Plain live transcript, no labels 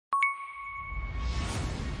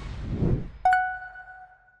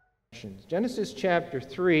perfection. Genesis chapter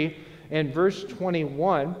 3 and verse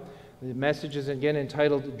 21, the message is again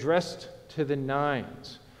entitled, Dressed to the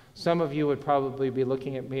Nines. Some of you would probably be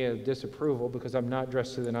looking at me with disapproval because I'm not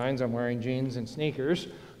dressed to the nines. I'm wearing jeans and sneakers.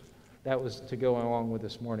 That was to go along with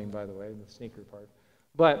this morning, by the way, the sneaker part.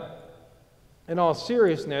 But in all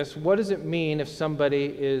seriousness, what does it mean if somebody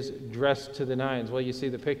is dressed to the nines? Well, you see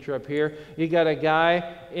the picture up here. You got a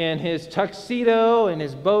guy in his tuxedo and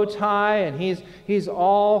his bow tie, and he's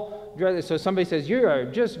all dressed. So somebody says, you are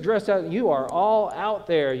just dressed out. You are all out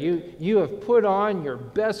there. You have put on your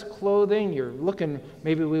best clothing. You're looking,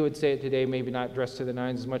 maybe we would say it today, maybe not dressed to the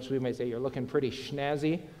nines as much as we might say you're looking pretty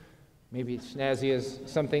snazzy. Maybe snazzy is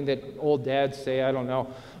something that old dads say, I don't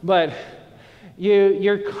know. But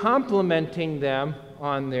you're complimenting them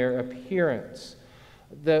on their appearance.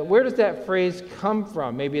 Where does that phrase come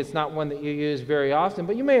from? Maybe it's not one that you use very often,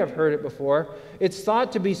 but you may have heard it before. It's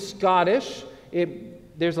thought to be Scottish.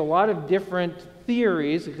 There's a lot of different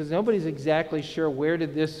theories because nobody's exactly sure where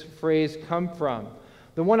did this phrase come from.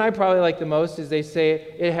 The one I probably like the most is they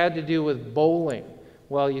say it had to do with bowling.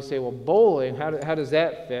 Well, you say, well, bowling, how does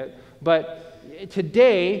that fit? But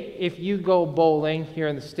today, if you go bowling here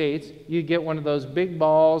in the States, you get one of those big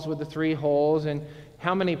balls with the 3 holes, and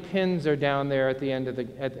how many pins are down there at the end of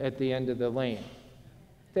the lane?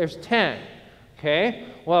 There's 10. Okay?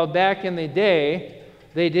 Well, back in the day,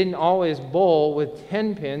 they didn't always bowl with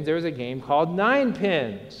 10 pins. There was a game called 9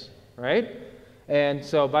 pins, right? And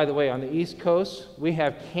so, by the way, on the East Coast, we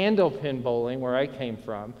have candlepin bowling, where I came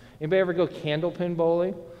from. Anybody ever go candlepin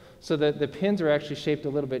bowling? So the pins are actually shaped a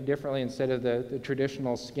little bit differently. Instead of the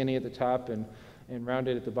traditional skinny at the top and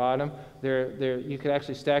rounded at the bottom, you could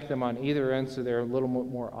actually stack them on either end, so they're a little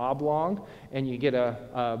more oblong, and you get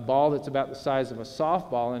a ball that's about the size of a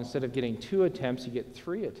softball, and instead of getting 2 attempts, you get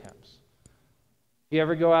 3 attempts. If you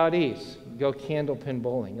ever go out east, go candlepin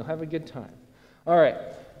bowling. You'll have a good time. All right.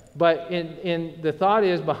 But the thought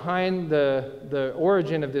is behind the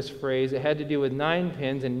origin of this phrase, it had to do with 9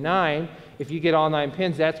 pins, and 9, if you get all 9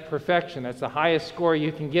 pins, that's perfection. That's the highest score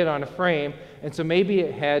you can get on a frame, and so maybe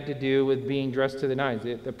it had to do with being dressed to the nines,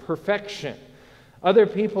 the perfection. Other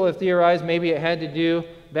people have theorized maybe it had to do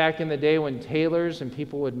back in the day when tailors and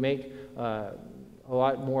people would make a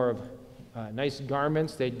lot more of nice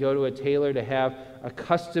garments. They'd go to a tailor to have a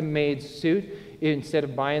custom-made suit instead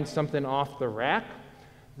of buying something off the rack.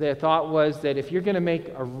 The thought was that if you're going to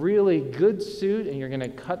make a really good suit and you're going to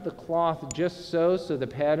cut the cloth just so the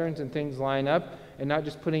patterns and things line up and not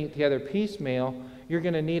just putting it together piecemeal, you're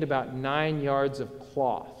going to need about 9 yards of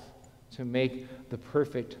cloth to make the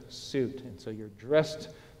perfect suit. And so you're dressed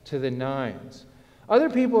to the nines. Other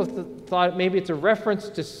people have thought maybe it's a reference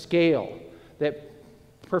to scale, that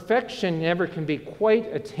perfection never can be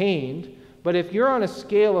quite attained. But if you're on a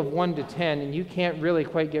scale of 1 to 10 and you can't really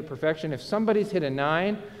quite get perfection, if somebody's hit a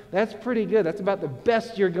 9, that's pretty good. That's about the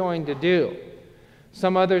best you're going to do.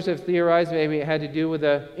 Some others have theorized maybe it had to do with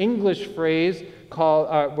an English phrase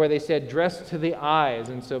called where they said dressed to the eyes.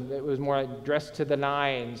 And so it was more like dressed to the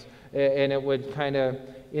nines. And it would kind of,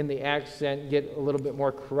 in the accent, get a little bit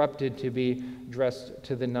more corrupted to be dressed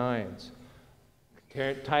to the nines.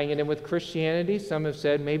 Tying it in with Christianity, some have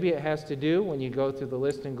said maybe it has to do, when you go through the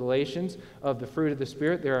list in Galatians of the fruit of the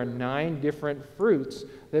Spirit, there are 9 different fruits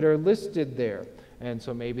that are listed there. And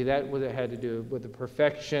so maybe that had to do with the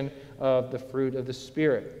perfection of the fruit of the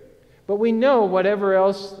Spirit. But we know however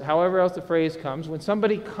else the phrase comes, when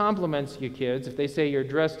somebody compliments you kids, if they say you're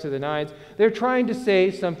dressed to the nines, they're trying to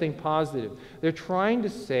say something positive. They're trying to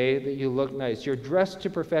say that you look nice. You're dressed to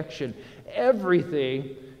perfection.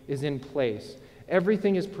 Everything is in place.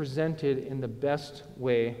 Everything is presented in the best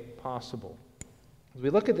way possible. As we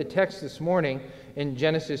look at the text this morning in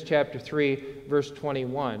Genesis chapter 3, verse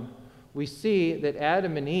 21, we see that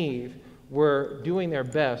Adam and Eve were doing their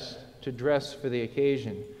best to dress for the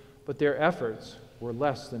occasion, but their efforts were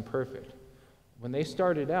less than perfect. When they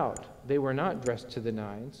started out, they were not dressed to the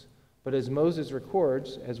nines, but as Moses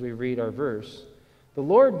records as we read our verse, the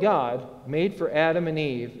Lord God made for Adam and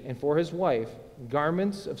Eve and for his wife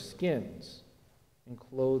garments of skins and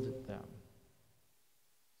clothed them.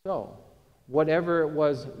 So, whatever it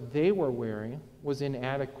was they were wearing was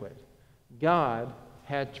inadequate. God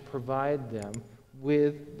had to provide them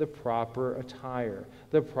with the proper attire,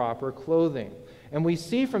 the proper clothing. And we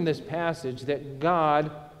see from this passage that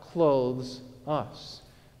God clothes us.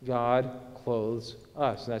 God clothes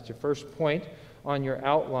us. That's your first point on your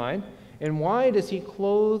outline. And why does he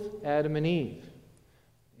clothe Adam and Eve?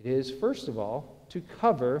 It is, first of all, to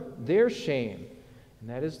cover their shame. And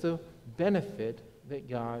that is the benefit that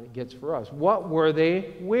God gets for us. What were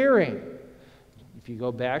they wearing? If you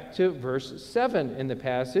go back to verse 7 in the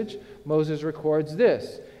passage, Moses records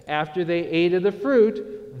this. After they ate of the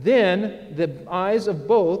fruit, then the eyes of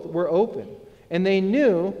both were open, and they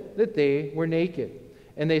knew that they were naked.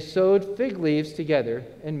 And they sewed fig leaves together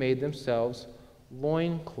and made themselves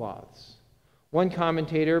loincloths. One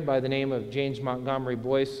commentator by the name of James Montgomery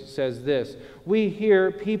Boyce says this: "We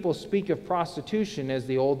hear people speak of prostitution as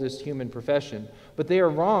the oldest human profession, but they are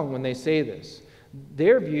wrong when they say this.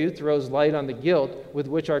 Their view throws light on the guilt with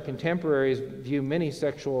which our contemporaries view many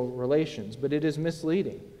sexual relations, but it is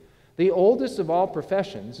misleading. The oldest of all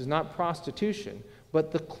professions is not prostitution,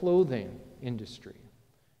 but the clothing industry."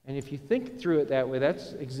 And if you think through it that way,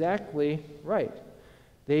 that's exactly right.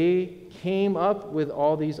 They came up with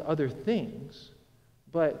all these other things,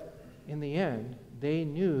 but in the end, they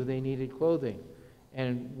knew they needed clothing.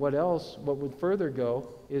 And what would further go,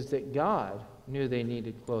 is that God knew they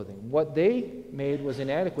needed clothing. What they made was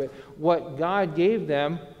inadequate. What God gave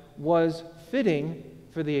them was fitting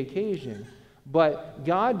for the occasion. But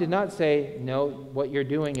God did not say, no, what you're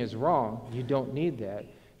doing is wrong. You don't need that.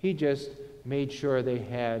 He just made sure they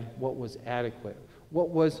had what was adequate, what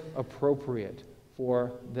was appropriate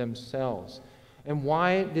for themselves. And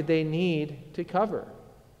why did they need to cover?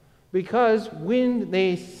 Because when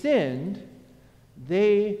they sinned,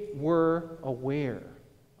 they were aware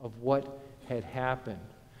of what had happened.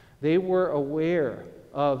 They were aware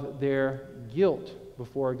of their guilt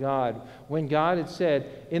before God. When God had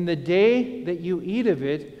said, "In the day that you eat of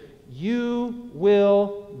it, you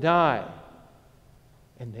will die."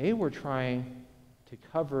 And they were trying to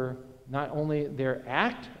cover not only their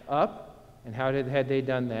act up, and had they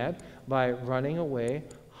done that? By running away,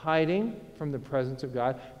 hiding from the presence of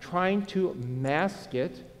God, trying to mask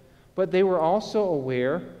it, but they were also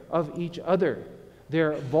aware of each other,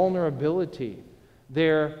 their vulnerability,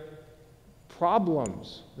 their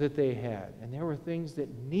problems that they had. And there were things that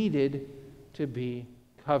needed to be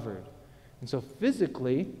covered. And so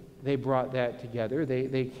physically, they brought that together.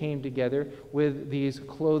 They came together with these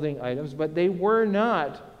clothing items, but they were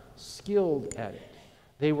not skilled at it.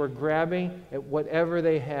 They were grabbing at whatever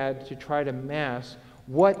they had to try to mask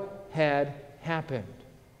what had happened.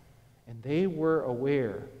 And they were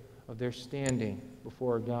aware of their standing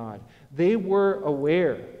before God. They were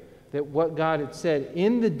aware that what God had said,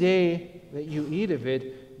 "In the day that you eat of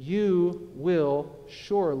it, you will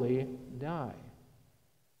surely die."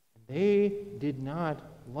 They did not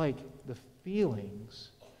like the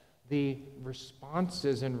feelings, the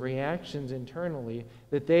responses and reactions internally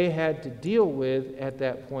that they had to deal with at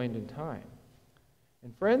that point in time.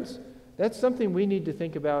 And friends, that's something we need to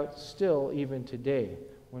think about still even today.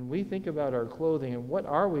 When we think about our clothing and what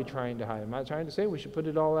are we trying to hide? I'm not trying to say we should put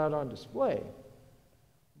it all out on display.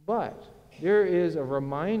 But there is a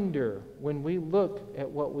reminder when we look at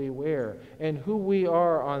what we wear and who we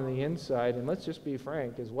are on the inside. And let's just be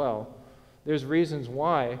frank as well. There's reasons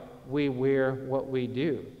why we wear what we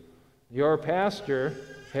do. Your pastor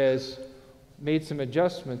has made some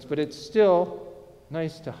adjustments, but it's still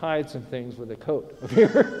nice to hide some things with a coat up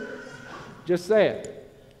here. Just saying.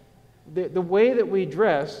 The way that we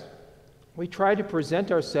dress, we try to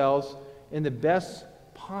present ourselves in the best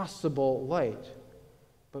possible light.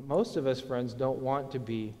 But most of us, friends, don't want to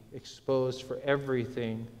be exposed for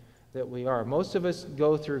everything that we are. Most of us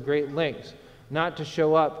go through great lengths not to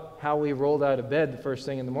show up how we rolled out of bed the first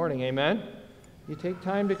thing in the morning. Amen? You take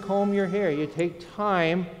time to comb your hair. You take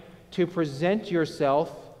time to present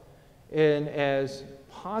yourself in as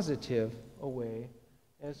positive a way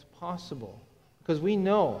as possible. Because we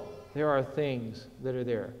know there are things that are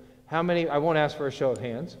there. How many, I won't ask for a show of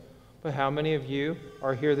hands, but how many of you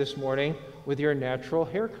are here this morning with your natural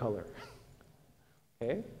hair color?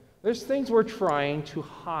 Okay? There's things we're trying to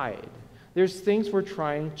hide. There's things we're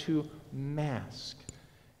trying to mask.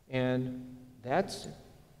 And that's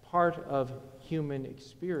part of human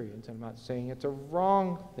experience. I'm not saying it's a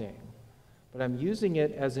wrong thing, but I'm using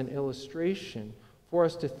it as an illustration for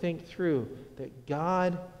us to think through that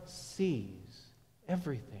God sees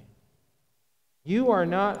everything. You are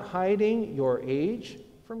not hiding your age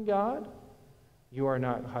from God. You are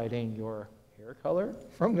not hiding your hair color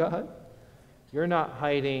from God. You're not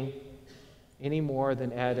hiding any more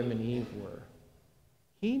than Adam and Eve were.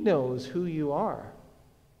 He knows who you are.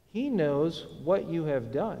 He knows what you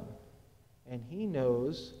have done. And He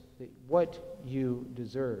knows what you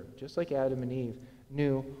deserve. Just like Adam and Eve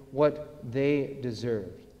knew what they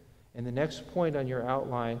deserved. And the next point on your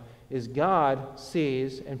outline is God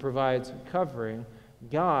sees and provides covering.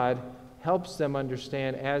 God helps them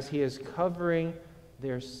understand as He is covering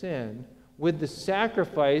their sin with the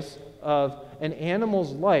sacrifice of an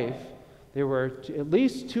animal's life There were at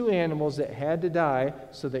least 2 animals that had to die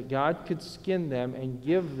so that God could skin them and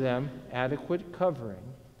give them adequate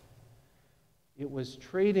covering. It was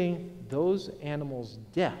trading those animals'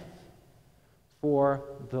 death for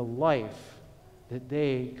the life that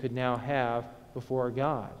they could now have before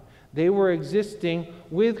God. They were existing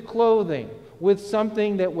with clothing, with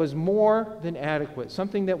something that was more than adequate,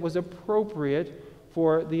 something that was appropriate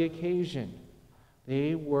for the occasion.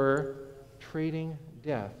 They were trading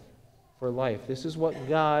death for life. This is what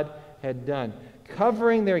God had done,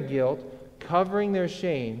 covering their guilt, covering their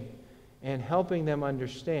shame, and helping them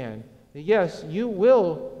understand that, yes, you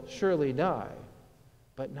will surely die,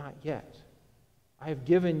 but not yet. I have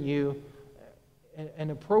given you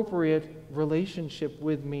an appropriate relationship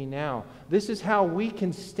with me now. This is how we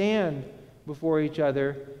can stand before each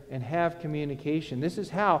other and have communication. This is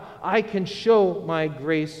how I can show my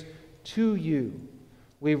grace to you.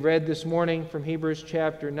 We read this morning from Hebrews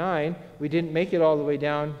chapter 9. We didn't make it all the way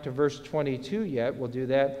down to verse 22 yet. We'll do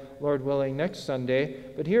that, Lord willing, next Sunday.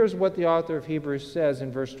 But here's what the author of Hebrews says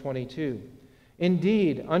in verse 22.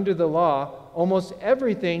 Indeed, under the law, almost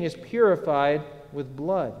everything is purified with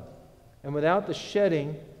blood. And without the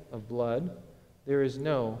shedding of blood, there is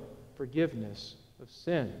no forgiveness of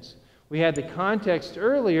sins. We had the context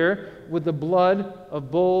earlier with the blood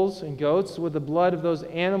of bulls and goats, with the blood of those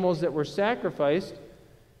animals that were sacrificed.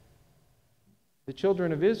 The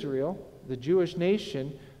children of Israel, the Jewish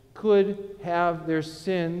nation, could have their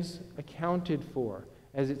sins accounted for.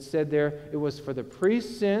 As it said there, it was for the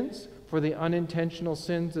priest's sins, for the unintentional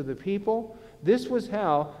sins of the people. This was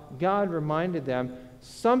how God reminded them,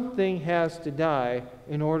 something has to die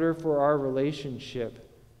in order for our relationship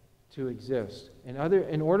to exist.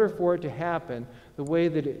 In order for it to happen the way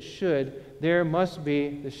that it should, there must be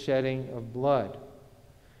the shedding of blood.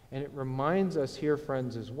 And it reminds us here,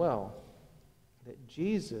 friends, as well, that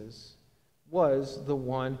Jesus was the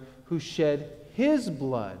one who shed his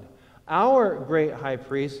blood. Our great high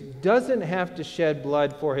priest doesn't have to shed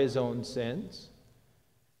blood for his own sins.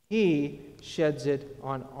 He sheds it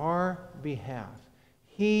on our behalf.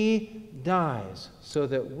 He dies so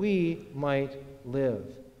that we might live.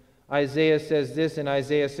 Isaiah says this in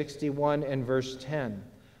Isaiah 61 and verse 10.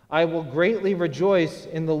 I will greatly rejoice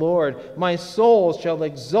in the Lord. My soul shall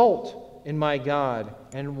exult in my God.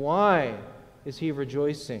 And why is he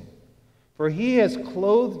rejoicing? For he has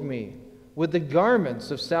clothed me with the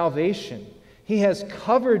garments of salvation. He has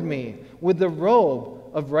covered me with the robe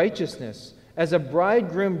of righteousness, as a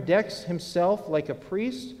bridegroom decks himself like a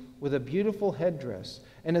priest with a beautiful headdress,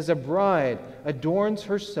 and as a bride adorns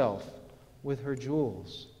herself with her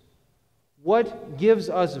jewels. What gives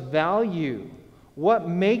us value? What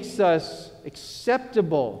makes us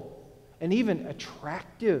acceptable and even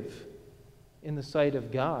attractive in the sight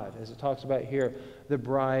of God? As it talks about here, the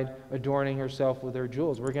bride adorning herself with her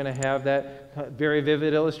jewels. We're going to have that very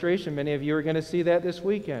vivid illustration. Many of you are going to see that this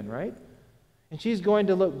weekend, right? And she's going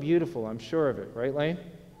to look beautiful, I'm sure of it. Right, Lane?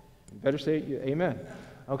 You better say amen.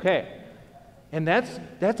 Okay. And that's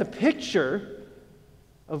a picture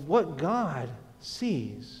of what God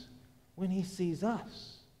sees when he sees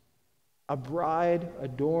us. A bride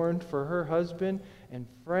adorned for her husband. And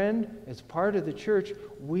friend, as part of the church,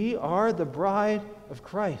 we are the bride of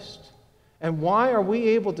Christ. And why are we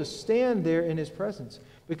able to stand there in his presence?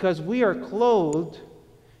 Because we are clothed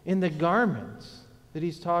in the garments that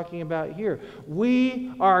he's talking about here.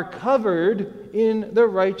 We are covered in the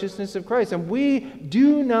righteousness of Christ. And we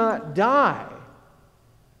do not die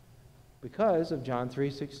because of John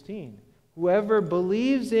 3:16. Whoever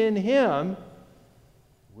believes in him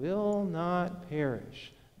will not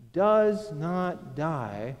perish, does not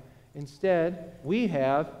die. Instead, we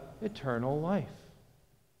have eternal life.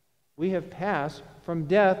 We have passed from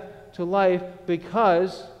death to life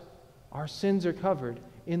because our sins are covered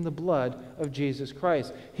in the blood of Jesus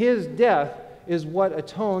Christ. His death is what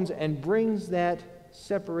atones and brings that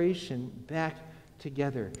separation back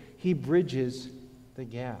together. He bridges the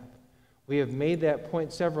gap. We have made that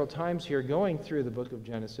point several times here going through the book of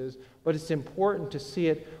Genesis, but it's important to see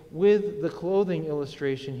it with the clothing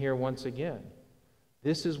illustration here once again.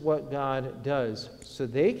 This is what God does so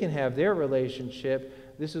they can have their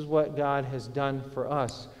relationship. This is what God has done for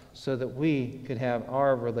us so that we could have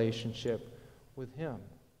our relationship with him.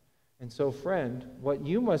 And so, friend, what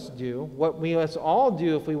you must do, what we must all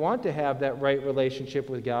do if we want to have that right relationship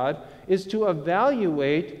with God, is to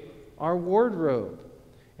evaluate our wardrobe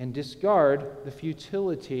and discard the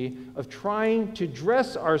futility of trying to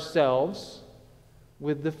dress ourselves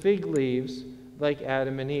with the fig leaves like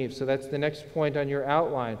Adam and Eve. So that's the next point on your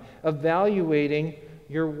outline. Evaluating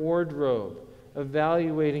your wardrobe.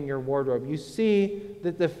 evaluating your wardrobe, you see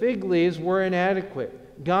that the fig leaves were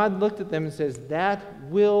inadequate. God looked at them and says, that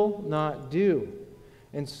will not do.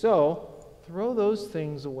 And so, throw those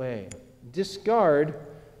things away. Discard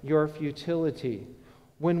your futility.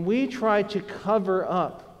 When we try to cover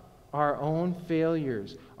up our own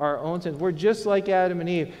failures, our own sins, we're just like Adam and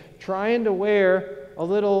Eve, trying to wear a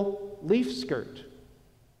little leaf skirt.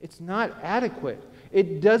 It's not adequate.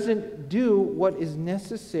 It doesn't do what is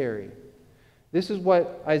necessary. This is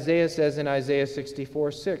what Isaiah says in Isaiah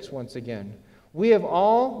 64:6 once again. We have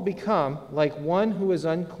all become like one who is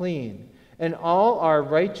unclean, and all our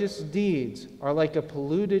righteous deeds are like a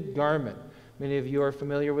polluted garment. Many of you are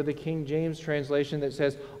familiar with the King James translation that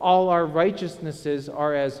says, all our righteousnesses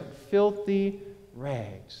are as filthy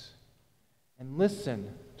rags. And listen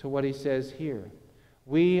to what he says here.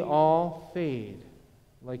 We all fade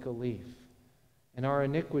like a leaf, and our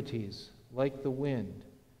iniquities, like the wind,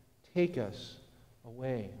 take us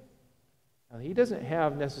away. Now, he doesn't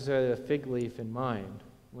have necessarily a fig leaf in mind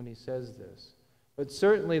when he says this, but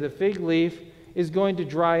certainly the fig leaf is going to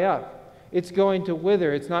dry up. It's going to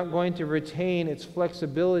wither. It's not going to retain its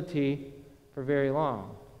flexibility for very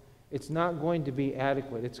long. It's not going to be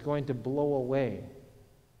adequate. It's going to blow away.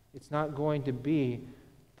 It's not going to be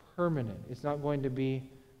permanent. It's not going to be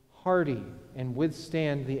hardy and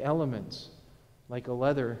withstand the elements like a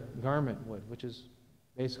leather garment would, which is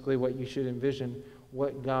basically what you should envision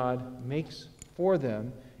what God makes for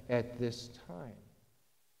them at this time.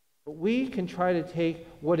 But we can try to take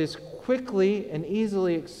what is quickly and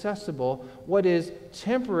easily accessible, what is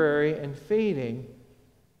temporary and fading,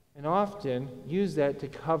 and often use that to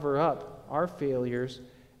cover up our failures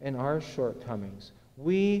and our shortcomings.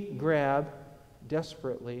 We grab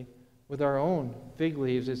desperately with our own fig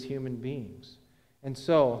leaves as human beings. And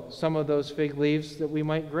so, some of those fig leaves that we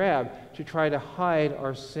might grab to try to hide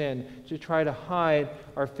our sin, to try to hide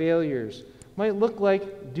our failures, might look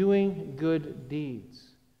like doing good deeds,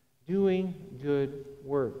 doing good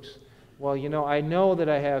works. Well, I know that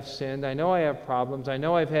I have sinned, I know I have problems, I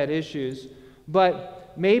know I've had issues,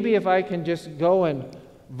 but maybe if I can just go and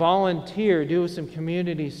volunteer, do some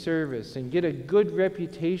community service, and get a good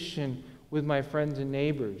reputation with my friends and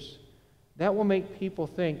neighbors, that will make people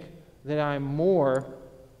think that I'm more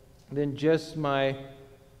than just my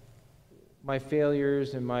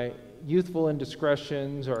failures and my youthful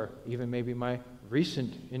indiscretions, or even maybe my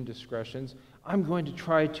recent indiscretions. I'm going to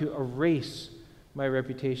try to erase my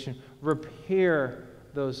reputation, repair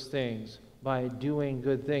those things by doing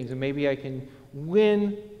good things. And maybe I can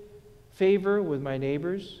win favor with my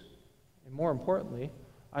neighbors, and more importantly,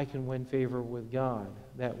 I can win favor with God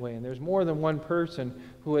that way. And there's more than one person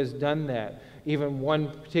who has done that. Even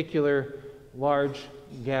one particular large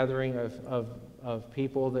gathering of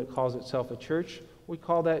people that calls itself a church, we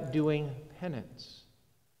call that doing penance.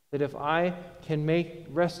 That if I can make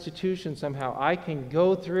restitution somehow, I can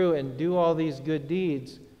go through and do all these good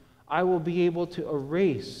deeds, I will be able to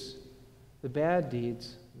erase the bad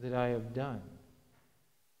deeds that I have done.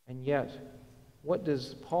 And yet, what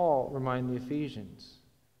does Paul remind the Ephesians?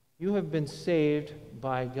 You have been saved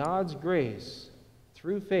by God's grace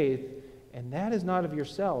through faith, and that is not of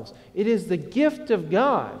yourselves. It is the gift of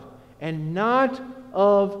God, and not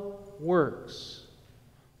of works.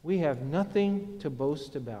 We have nothing to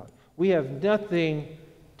boast about. We have nothing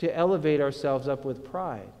to elevate ourselves up with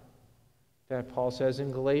pride. In fact, Paul says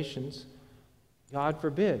in Galatians, God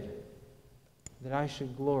forbid that I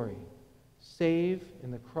should glory, save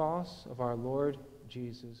in the cross of our Lord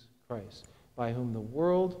Jesus Christ, by whom the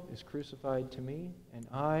world is crucified to me, and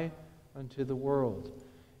I unto the world.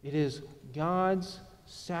 It is God's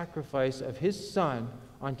sacrifice of His Son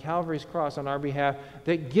on Calvary's cross on our behalf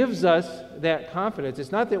that gives us that confidence.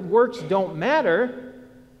 It's not that works don't matter,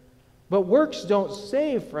 but works don't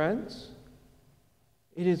save, friends.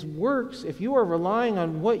 It is works, if you are relying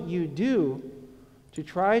on what you do to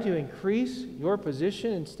try to increase your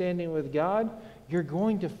position in standing with God, you're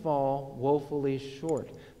going to fall woefully short.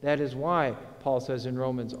 That is why Paul says in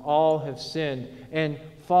Romans, all have sinned and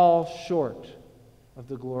fall short of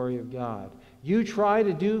the glory of God. You try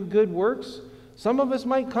to do good works. Some of us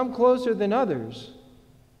might come closer than others,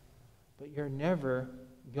 but you're never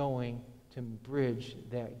going to bridge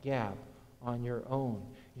that gap on your own.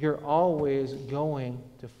 You're always going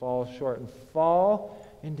to fall short and fall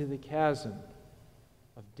into the chasm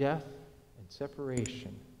of death and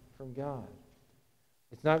separation from God.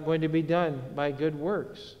 It's not going to be done by good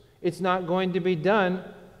works. It's not going to be done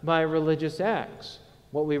by religious acts.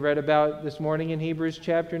 What we read about this morning in Hebrews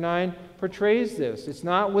chapter 9 portrays this. It's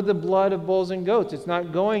not with the blood of bulls and goats. It's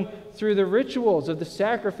not going through the rituals of the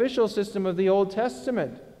sacrificial system of the Old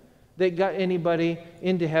Testament. that got anybody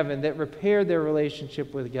into heaven, that repaired their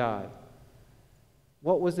relationship with God.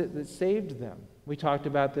 What was it that saved them? We talked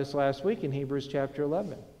about this last week in Hebrews chapter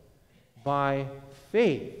 11. By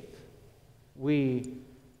faith, we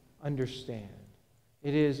understand.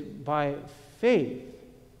 It is by faith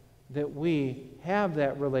that we have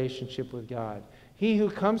that relationship with God. He who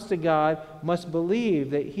comes to God must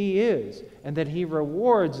believe that He is, and that He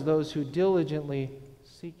rewards those who diligently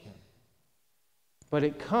seek Him. But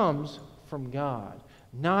it comes from God,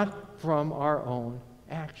 not from our own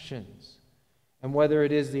actions. And whether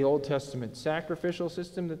it is the Old Testament sacrificial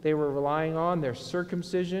system that they were relying on, their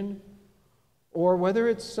circumcision, or whether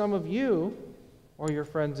it's some of you or your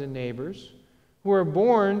friends and neighbors who are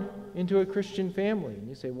born into a Christian family. And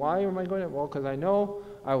you say, why am I going to? Well, because I know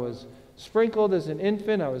I was sprinkled as an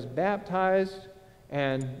infant, I was baptized,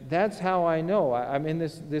 and that's how I know. I'm in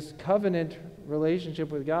this covenant relationship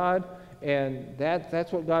with God, and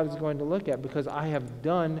that's what God is going to look at, because I have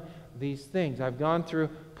done these things. I've gone through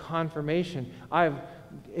confirmation. I've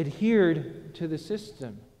adhered to the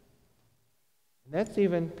system. And that's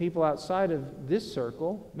even people outside of this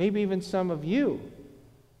circle. Maybe even some of you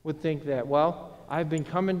would think that, well, I've been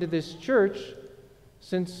coming to this church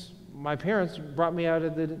since my parents brought me out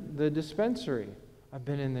of the dispensary. I've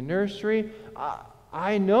been in the nursery.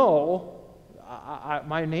 I know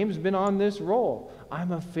my name's been on this roll.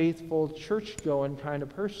 I'm a faithful church-going kind of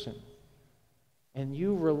person. And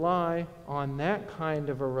you rely on that kind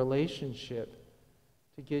of a relationship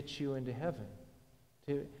to get you into heaven,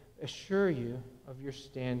 to assure you of your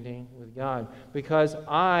standing with God. Because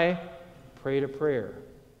I prayed a prayer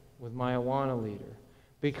with my Awana leader.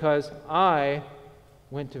 Because I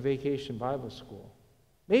went to Vacation Bible School.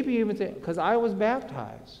 Maybe even because I was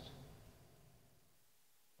baptized.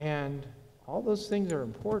 And all those things are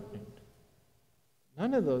important.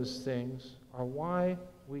 None of those things are why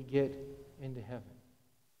we get into heaven.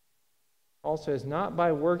 Paul says, not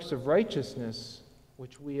by works of righteousness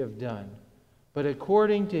which we have done, but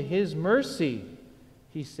according to His mercy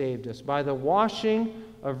He saved us, by the washing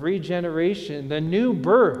of regeneration, the new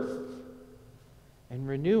birth, and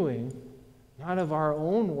renewing, not of our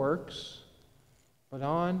own works, but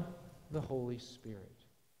on the Holy Spirit,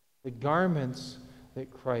 the garments that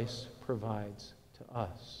Christ provides to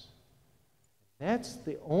us. That's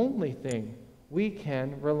the only thing we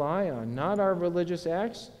can rely on, not our religious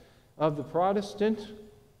acts of the Protestant,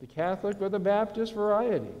 the Catholic, or the Baptist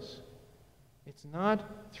varieties. It's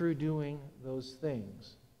not through doing those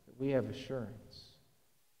things that we have assurance.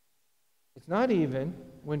 It's not even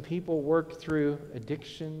when people work through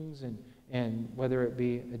addictions and whether it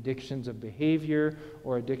be addictions of behavior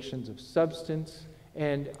or addictions of substance,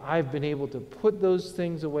 and I've been able to put those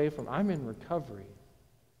things away from. I'm in recovery.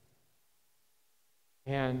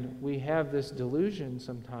 And we have this delusion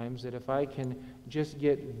sometimes that if I can just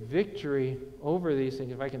get victory over these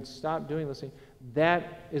things, if I can stop doing those things,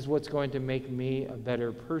 that is what's going to make me a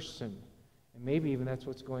better person. And maybe even that's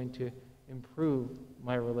what's going to improve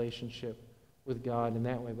my relationship with God in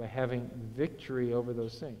that way, by having victory over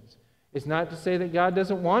those things. It's not to say that God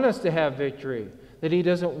doesn't want us to have victory, that He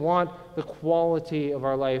doesn't want the quality of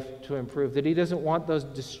our life to improve, that He doesn't want those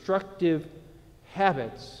destructive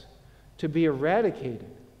habits to be eradicated.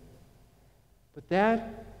 But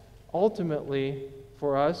that ultimately,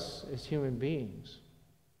 for us as human beings,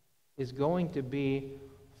 is going to be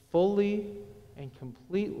fully and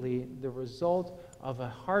completely the result of a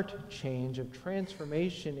heart change, of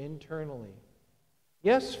transformation internally.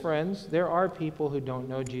 Yes, friends, there are people who don't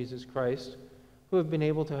know Jesus Christ who have been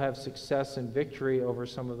able to have success and victory over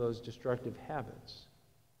some of those destructive habits.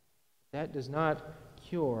 That does not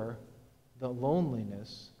cure the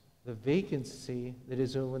loneliness, the vacancy that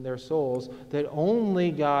is in their souls that only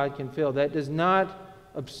God can fill. That does not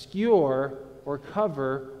obscure or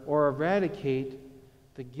cover or eradicate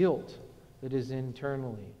the guilt that is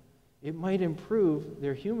internally. It might improve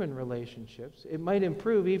their human relationships. It might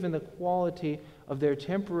improve even the quality of their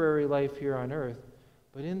temporary life here on earth.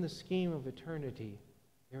 But in the scheme of eternity,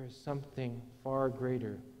 there is something far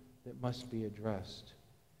greater that must be addressed.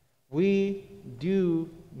 We do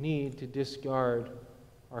need to discard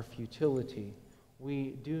our futility.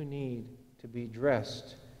 We do need to be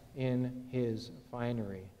dressed in His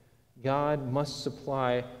finery. God must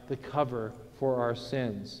supply the cover for our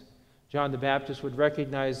sins. John the Baptist would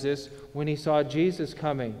recognize this when he saw Jesus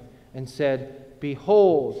coming and said,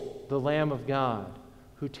 "Behold, the Lamb of God,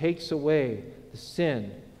 who takes away the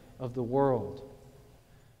sin of the world."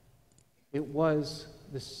 It was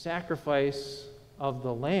the sacrifice of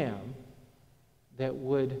the Lamb that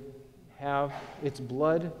would have its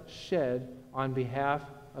blood shed on behalf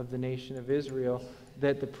of the nation of Israel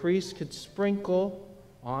that the priest could sprinkle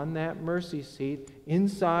on that mercy seat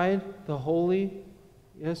inside the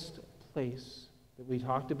holiest place that we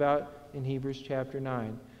talked about in Hebrews chapter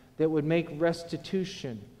 9, that would make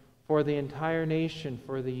restitution for the entire nation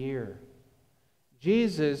for the year.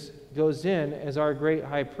 Jesus goes in as our great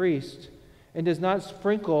high priest and does not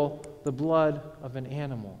sprinkle the blood of an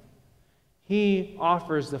animal. He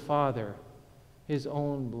offers the Father his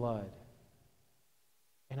own blood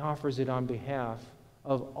and offers it on behalf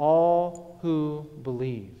of all who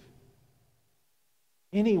believe.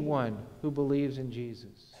 Anyone who believes in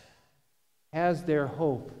Jesus has their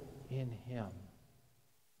hope in him.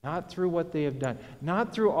 Not through what they have done,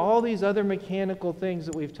 not through all these other mechanical things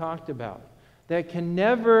that we've talked about that can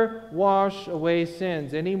never wash away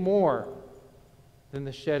sins any more than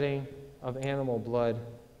the shedding of animal blood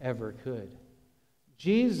ever could.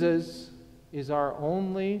 Jesus is our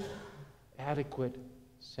only adequate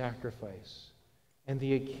sacrifice. And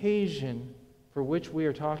the occasion for which we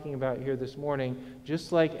are talking about here this morning,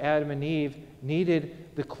 just like Adam and Eve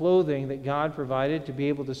needed the clothing that God provided to be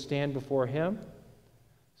able to stand before Him,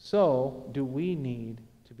 so do we need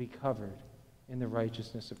to be covered in the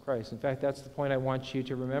righteousness of Christ. In fact, that's the point I want you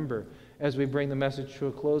to remember as we bring the message to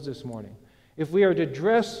a close this morning. If we are to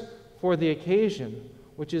dress for the occasion,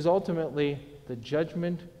 which is ultimately the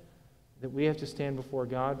judgment that we have to stand before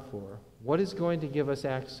God for, what is going to give us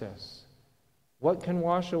access? What can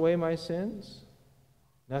wash away my sins?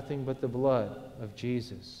 Nothing but the blood of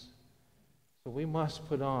Jesus. So we must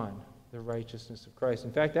put on the righteousness of Christ.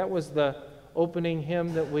 In fact, that was the opening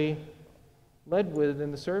hymn that we led with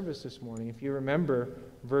in the service this morning. If you remember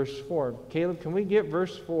verse 4. Caleb, can we get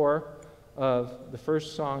verse 4 of the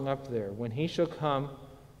first song up there? When he shall come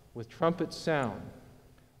with trumpet sound,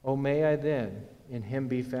 O may I then in him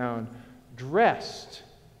be found, dressed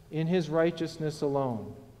in his righteousness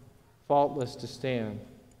alone, faultless to stand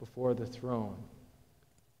before the throne.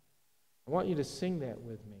 I want you to sing that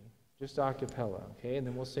with me, just a cappella, okay? And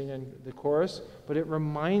then we'll sing in the chorus, but it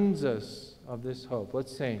reminds us of this hope.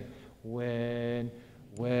 Let's sing. When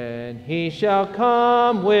he shall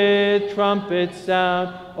come with trumpet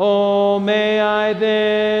sound, oh, may I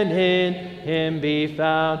then in him be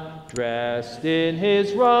found, dressed in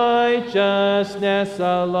his righteousness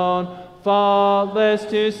alone, faultless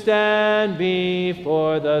to stand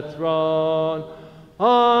before the throne.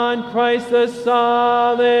 On Christ the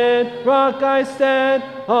solid rock I stand,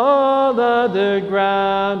 all other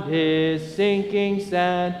ground is sinking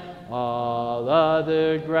sand. All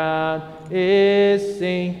other ground is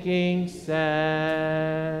sinking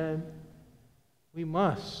sand. We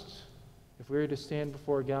must, if we are to stand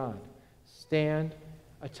before God, stand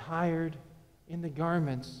attired in the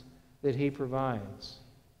garments that He provides.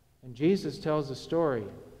 And Jesus tells a story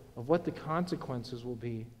of what the consequences will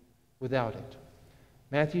be without it.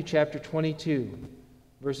 Matthew chapter 22,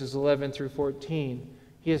 verses 11 through 14,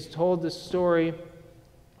 He has told the story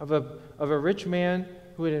of a rich man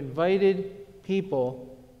who had invited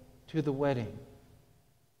people to the wedding.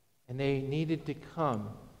 And they needed to come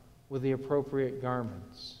with the appropriate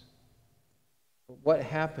garments. But what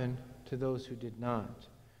happened to those who did not?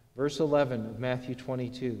 Verse 11 of Matthew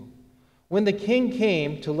 22. When the king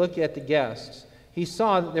came to look at the guests, he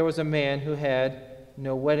saw that there was a man who had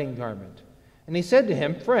no wedding garment. And he said to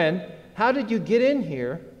him, "Friend, how did you get in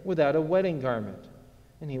here without a wedding garment?"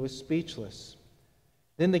 And he was speechless.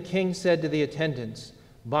 Then the king said to the attendants,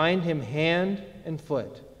 "Bind him hand and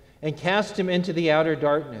foot, and cast him into the outer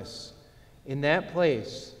darkness. In that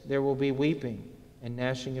place there will be weeping and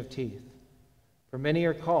gnashing of teeth. For many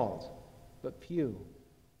are called, but few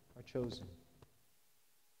are chosen."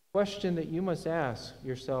 Question that you must ask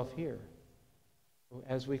yourself here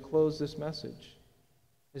as we close this message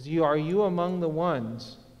is, are you among the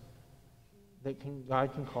ones that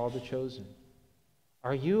God can call the chosen?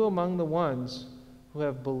 Are you among the ones who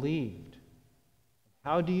have believed?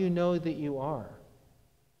 How do you know that you are?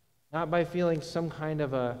 Not by feeling some kind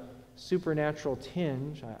of a supernatural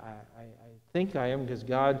tinge. I think I am because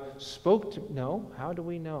God spoke to me. No, how do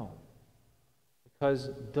we know? Because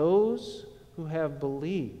those who have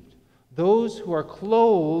believed, those who are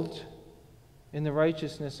clothed in the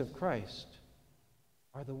righteousness of Christ,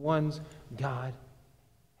 are the ones God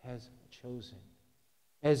has chosen.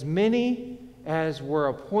 As many as were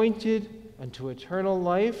appointed unto eternal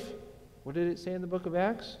life, what did it say in the book of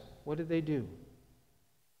Acts? What did they do?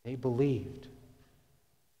 They believed.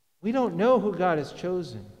 We don't know who God has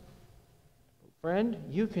chosen. Friend,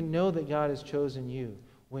 you can know that God has chosen you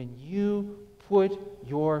when you put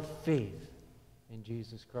your faith in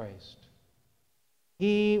Jesus Christ.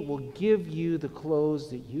 He will give you the clothes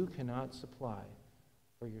that you cannot supply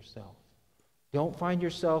for yourself. Don't find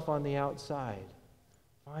yourself on the outside.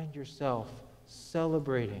 Find yourself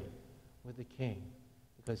celebrating with the King,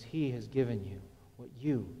 because he has given you what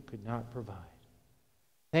you could not provide.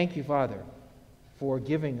 Thank you, Father, for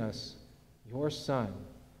giving us your Son.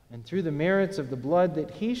 And through the merits of the blood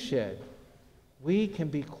that he shed, we can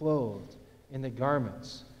be clothed in the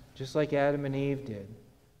garments, just like Adam and Eve did,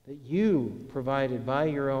 that you provided by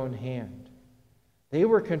your own hand. They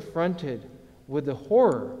were confronted with the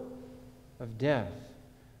horror of death.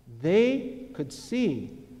 They could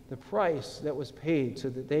see the price that was paid so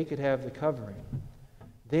that they could have the covering.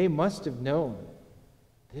 They must have known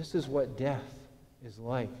this is what death is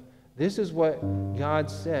like. This is what God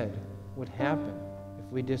said would happen if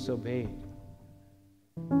we disobeyed.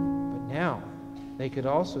 But now they could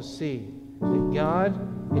also see that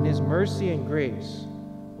God, in his mercy and grace,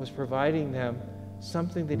 was providing them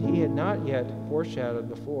something that he had not yet foreshadowed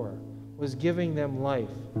before, was giving them life,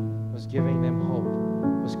 was giving them hope,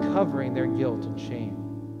 was covering their guilt and shame.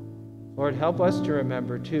 Lord, help us to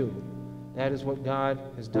remember, too, that is what God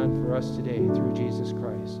has done for us today through Jesus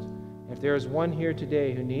Christ. If there is one here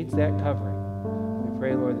today who needs that covering, we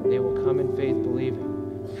pray, Lord, that they will come in faith,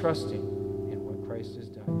 believing, trusting in what Christ has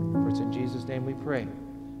done. For it's in Jesus' name we pray.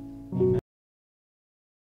 Amen.